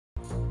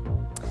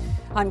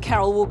I'm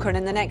Carol Walker, and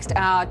in the next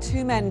hour,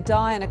 2 men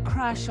die in a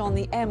crash on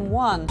the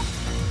M1.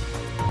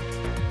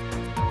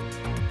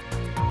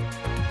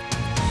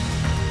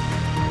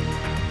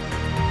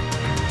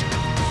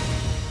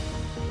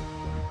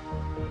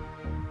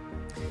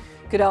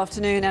 Good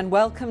afternoon and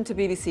welcome to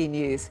BBC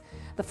News.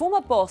 The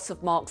former boss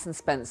of Marks &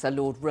 Spencer,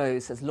 Lord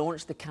Rose, has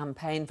launched the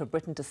campaign for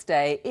Britain to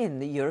stay in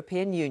the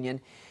European Union.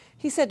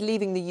 He said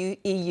leaving the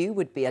EU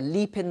would be a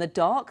leap in the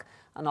dark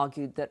and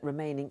argued that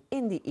remaining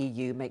in the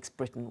EU makes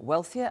Britain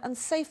wealthier and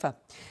safer.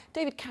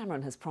 David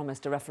Cameron has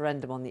promised a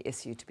referendum on the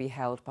issue to be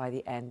held by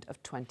the end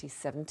of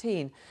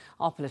 2017.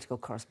 Our political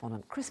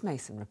correspondent Chris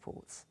Mason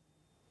reports.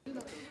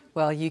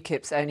 Well,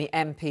 UKIP's only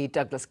MP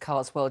Douglas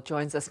Carswell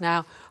joins us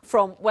now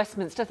from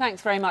Westminster.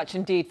 Thanks very much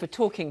indeed for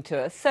talking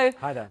to us. So,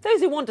 hi there.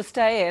 Those who want to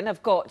stay in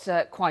have got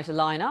quite a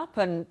lineup,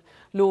 and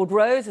Lord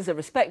Rose is a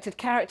respected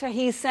character.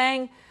 He's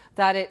saying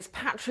that it's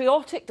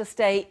patriotic to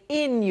stay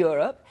in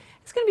Europe.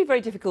 It's going to be very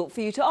difficult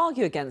for you to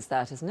argue against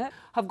that, isn't it?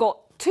 I've got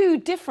two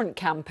different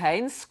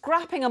campaigns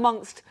scrapping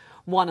amongst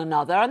one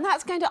another, and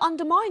that's going to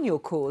undermine your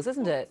cause,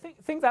 isn't it?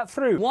 Think that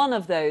through. One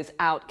of those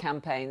out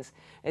campaigns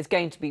is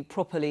going to be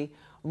properly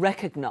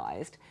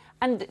recognised,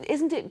 and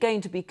isn't it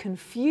going to be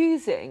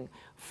confusing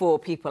for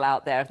people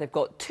out there if they've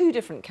got two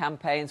different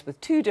campaigns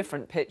with two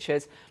different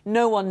pictures?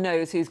 No one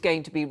knows who's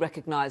going to be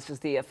recognised as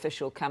the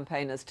official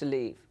campaigners to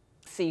leave.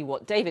 See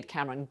what David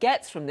Cameron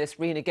gets from this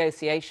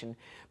renegotiation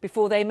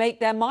before they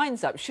make their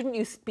minds up. Shouldn't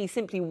you be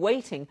simply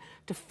waiting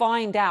to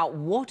find out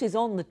what is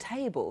on the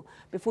table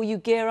before you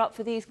gear up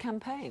for these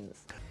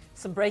campaigns?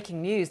 Some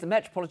breaking news. The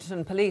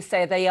Metropolitan Police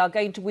say they are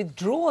going to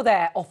withdraw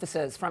their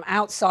officers from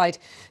outside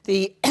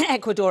the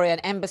Ecuadorian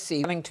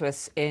embassy. Coming to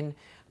us in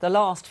the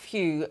last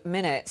few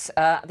minutes,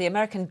 the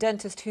American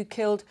dentist who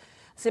killed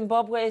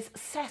Zimbabwe's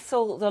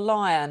Cecil the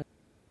Lion.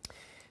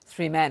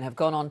 3 men have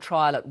gone on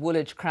trial at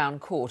Woolwich Crown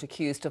Court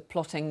accused of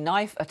plotting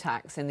knife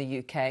attacks in the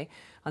UK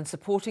and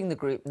supporting the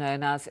group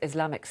known as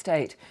Islamic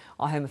State.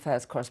 Our Home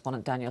Affairs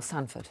correspondent Daniel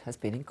Sanford has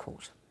been in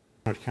court.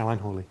 Caroline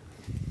Hawley.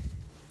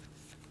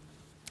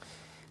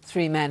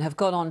 3 men have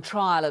gone on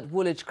trial at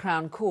Woolwich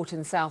Crown Court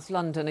in South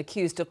London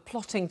accused of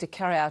plotting to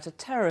carry out a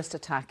terrorist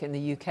attack in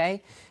the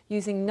UK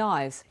using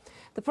knives.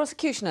 The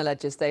prosecution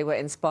alleges they were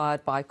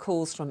inspired by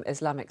calls from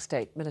Islamic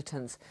State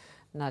militants.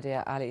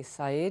 Nadia Ali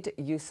Saeed,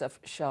 Yusuf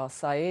Shah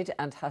Saeed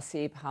and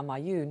Hasib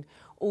Hamayoun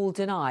all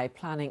deny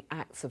planning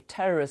acts of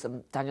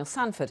terrorism. Daniel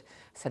Sanford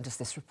sent us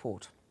this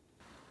report.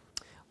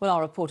 Well,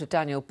 our reporter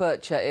Daniel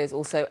Bircher is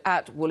also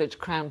at Woolwich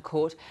Crown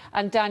Court.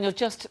 And Daniel,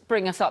 just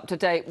bring us up to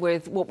date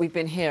with what we've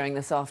been hearing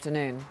this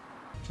afternoon.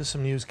 Just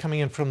some news coming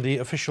in from the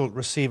official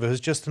receiver,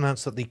 who's just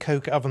announced that the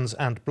coke ovens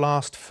and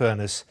blast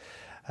furnace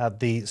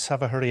at the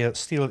Savaharia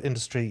Steel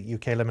Industry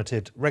UK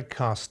Limited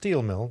Redcar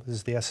Steel Mill, this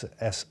is the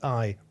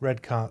SSI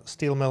Redcar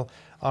Steel Mill,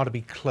 are to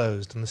be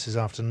closed, and this is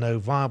after no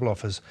viable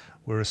offers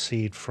were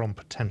received from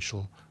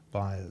potential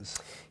buyers.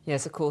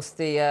 Yes, of course,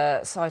 the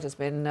site has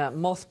been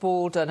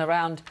mothballed, and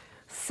around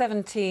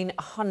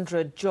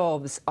 1,700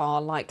 jobs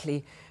are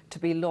likely to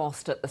be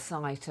lost at the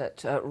site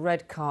at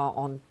Redcar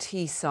on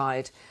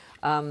Teesside.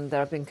 There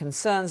have been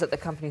concerns that the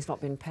company's not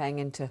been paying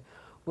into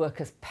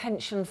workers'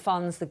 pension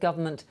funds. The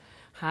government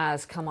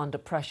has come under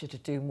pressure to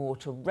do more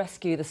to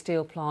rescue the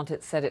steel plant.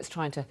 It said it's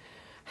trying to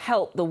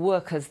help the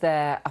workers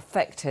there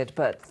affected,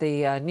 but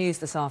the news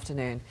this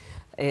afternoon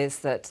is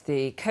that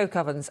the coke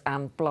ovens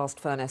and blast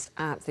furnace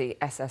at the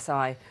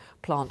SSI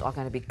plant are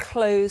going to be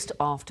closed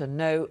after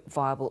no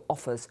viable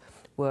offers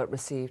were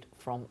received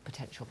from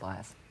potential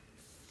buyers.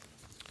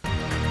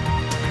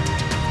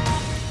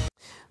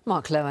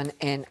 Mark Lowen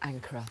in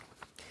Ankara.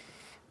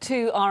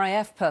 2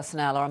 RAF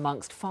personnel are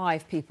amongst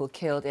 5 people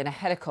killed in a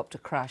helicopter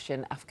crash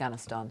in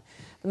Afghanistan.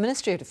 The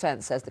Ministry of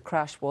Defence says the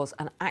crash was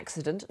an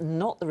accident,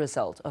 not the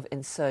result of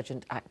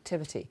insurgent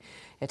activity.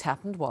 It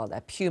happened while their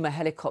Puma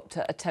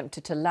helicopter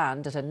attempted to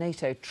land at a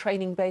NATO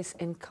training base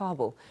in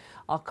Kabul.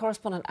 Our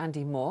correspondent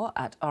Andy Moore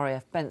at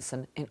RAF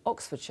Benson in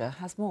Oxfordshire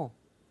has more.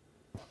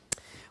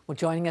 Well,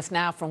 joining us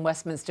now from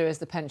Westminster is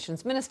the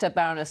Pensions Minister,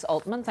 Baroness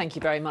Altman. Thank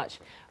you very much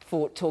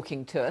for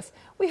talking to us.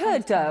 We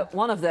heard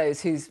one of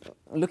those who's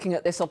looking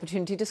at this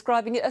opportunity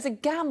describing it as a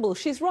gamble.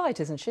 She's right,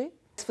 isn't she?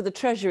 It's for the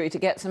Treasury to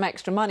get some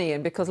extra money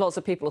in because lots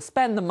of people will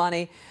spend the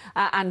money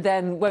and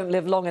then won't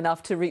live long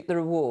enough to reap the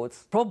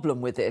rewards.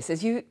 Problem with this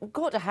is you've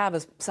got to have,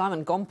 as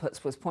Simon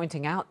Gompertz was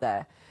pointing out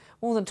there,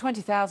 more than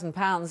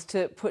 £20,000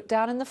 to put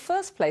down in the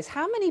first place.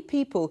 How many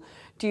people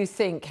do you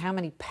think, how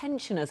many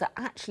pensioners are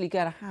actually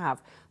going to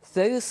have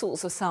those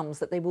sorts of sums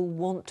that they will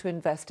want to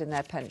invest in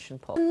their pension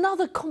pot?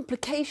 Another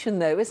complication,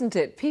 though, isn't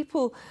it?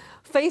 People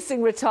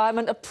facing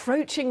retirement,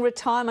 approaching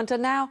retirement, are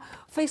now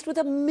faced with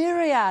a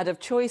myriad of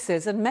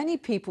choices, and many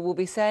people will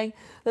be saying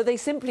that they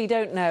simply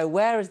don't know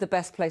where is the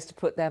best place to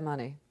put their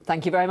money.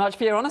 Thank you very much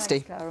for your honesty.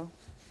 Thanks, Carol.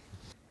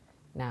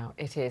 Now,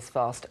 it is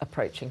fast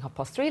approaching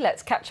 3:30.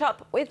 Let's catch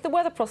up with the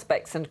weather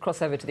prospects and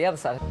cross over to the other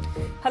side.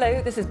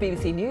 Hello, this is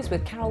BBC News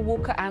with Carol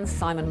Walker and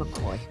Simon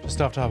McCoy. Just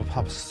after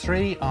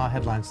 3:30, our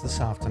headlines this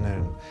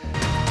afternoon.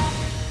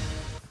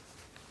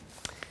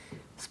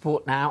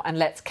 Sport now, and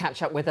let's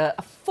catch up with a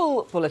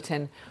full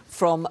bulletin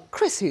from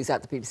Chris, who's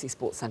at the BBC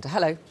Sports Centre.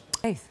 Hello.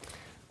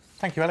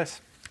 Thank you,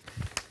 Alice.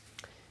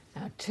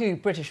 Now, 2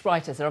 British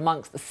writers are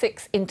amongst the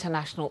 6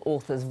 international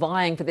authors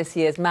vying for this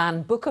year's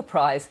Man Booker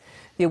Prize.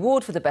 The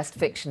award for the best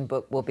fiction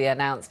book will be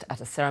announced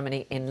at a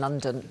ceremony in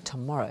London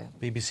tomorrow.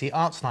 BBC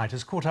Arts Night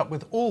has caught up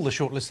with all the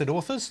shortlisted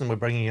authors, and we're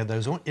bringing you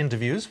those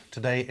interviews.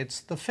 Today it's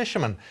The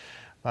Fisherman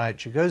by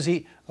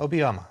Chigozie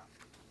Obioma.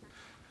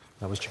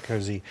 That was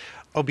Chigozie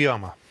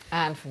Obioma.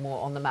 And for more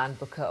on the Man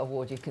Booker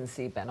Award, you can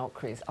see Ben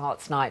Ockery's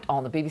Arts Night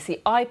on the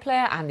BBC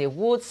iPlayer, and the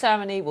awards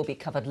ceremony will be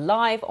covered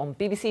live on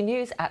BBC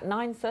News at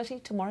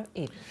 9:30 tomorrow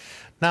evening.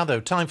 Now, though,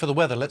 time for the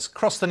weather. Let's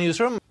cross the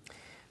newsroom.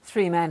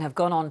 3 men have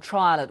gone on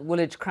trial at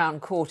Woolwich Crown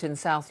Court in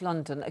South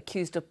London,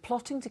 accused of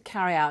plotting to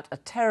carry out a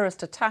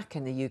terrorist attack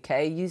in the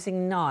UK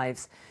using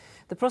knives.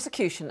 The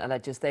prosecution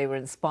alleges they were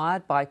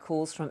inspired by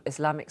calls from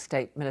Islamic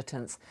State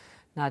militants.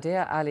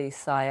 Nadir Ali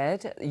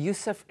Sayed,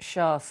 Yusuf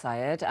Shah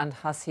Sayed and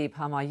Hasib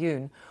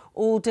Hamayoun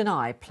all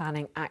deny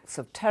planning acts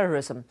of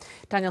terrorism.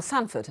 Daniel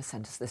Sanford has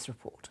sent us this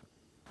report.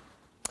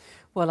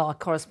 Well, our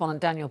correspondent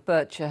Daniel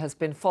Bircher has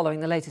been following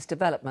the latest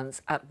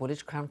developments at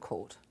Woolwich Crown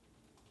Court.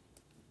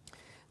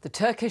 The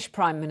Turkish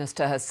Prime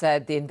Minister has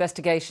said the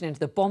investigation into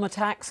the bomb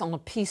attacks on a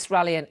peace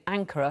rally in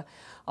Ankara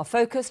are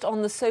focused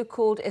on the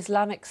so-called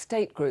Islamic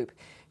State group.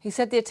 He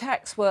said the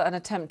attacks were an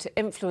attempt to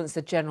influence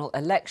the general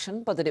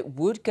election, but that it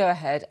would go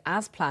ahead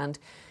as planned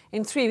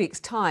in 3 weeks'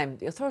 time.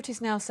 The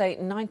authorities now say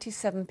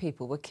 97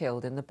 people were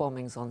killed in the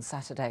bombings on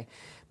Saturday.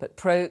 But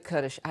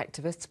pro-Kurdish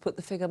activists put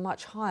the figure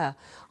much higher.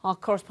 Our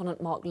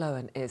correspondent Mark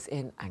Lowen is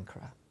in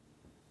Ankara.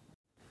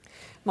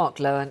 Mark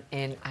Lowen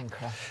in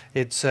Ankara.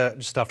 It's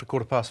just after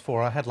 4:15.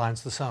 Our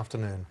headlines this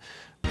afternoon.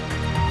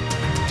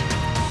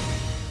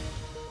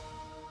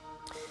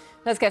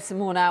 Let's get some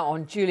more now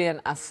on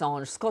Julian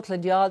Assange.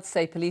 Scotland Yard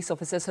say police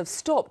officers have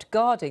stopped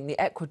guarding the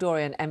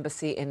Ecuadorian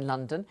embassy in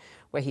London,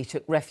 where he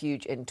took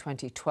refuge in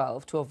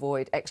 2012 to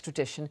avoid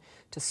extradition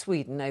to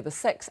Sweden over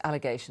sex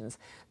allegations.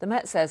 The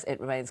Met says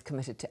it remains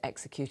committed to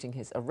executing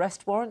his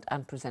arrest warrant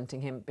and presenting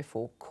him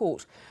before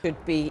court. It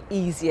should be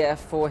easier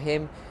for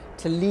him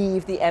to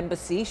leave the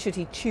embassy should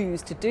he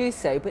choose to do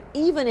so, but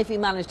even if he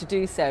managed to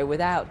do so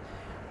without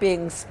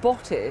being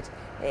spotted,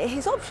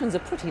 his options are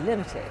pretty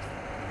limited.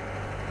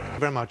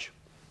 Very much.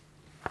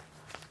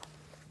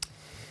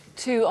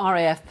 2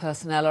 RAF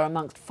personnel are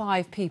amongst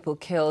 5 people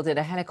killed in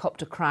a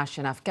helicopter crash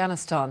in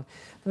Afghanistan.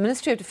 The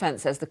Ministry of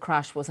Defence says the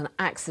crash was an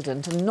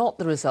accident and not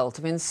the result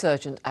of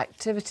insurgent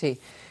activity.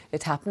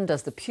 It happened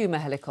as the Puma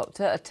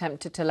helicopter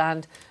attempted to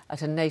land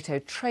at a NATO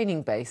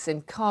training base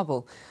in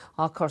Kabul.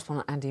 Our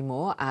correspondent Andy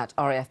Moore at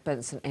RAF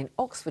Benson in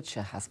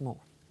Oxfordshire has more.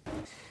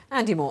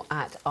 Andy Moore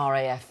at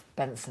RAF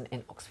Benson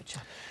in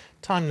Oxfordshire.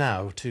 Time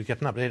now to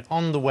get an update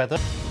on the weather.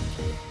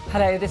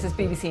 Hello, this is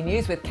BBC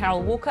News with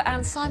Carol Walker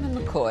and Simon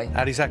McCoy.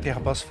 At exactly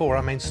 4:30,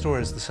 our main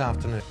stories this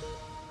afternoon.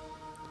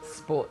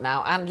 Sport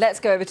now, and let's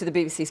go over to the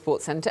BBC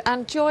Sports Centre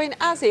and join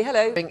Azzy.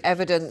 Hello.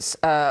 Evidence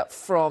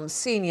from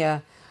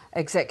senior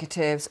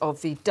executives of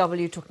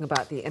VW talking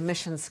about the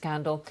emissions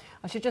scandal.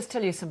 I should just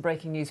tell you some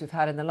breaking news we've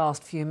had in the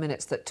last few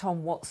minutes that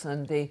Tom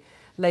Watson, the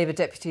Labour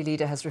deputy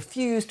leader, has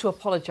refused to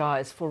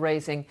apologise for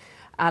raising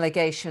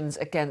allegations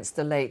against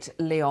the late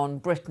Leon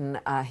Britton.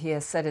 He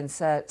has said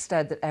instead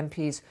that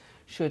MPs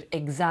should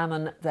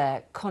examine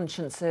their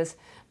consciences.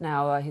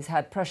 Now, he's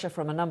had pressure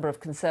from a number of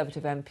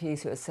Conservative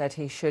MPs who have said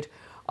he should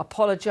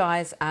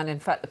apologise, and in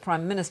fact the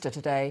Prime Minister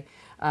today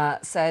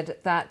said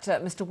that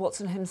Mr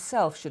Watson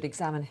himself should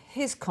examine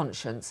his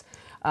conscience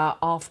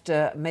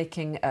after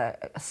making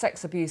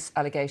sex abuse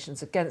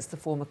allegations against the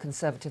former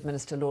Conservative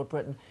Minister Lord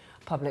Britton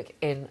public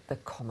in the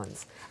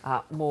Commons.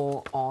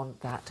 More on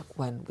that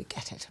when we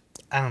get it.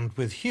 And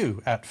with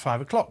Hugh at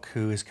 5 o'clock,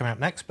 who is coming up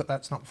next, but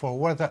that's not for a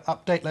weather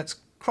update. Let's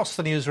cross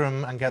the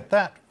newsroom and get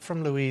that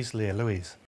from Louise Lear. Louise.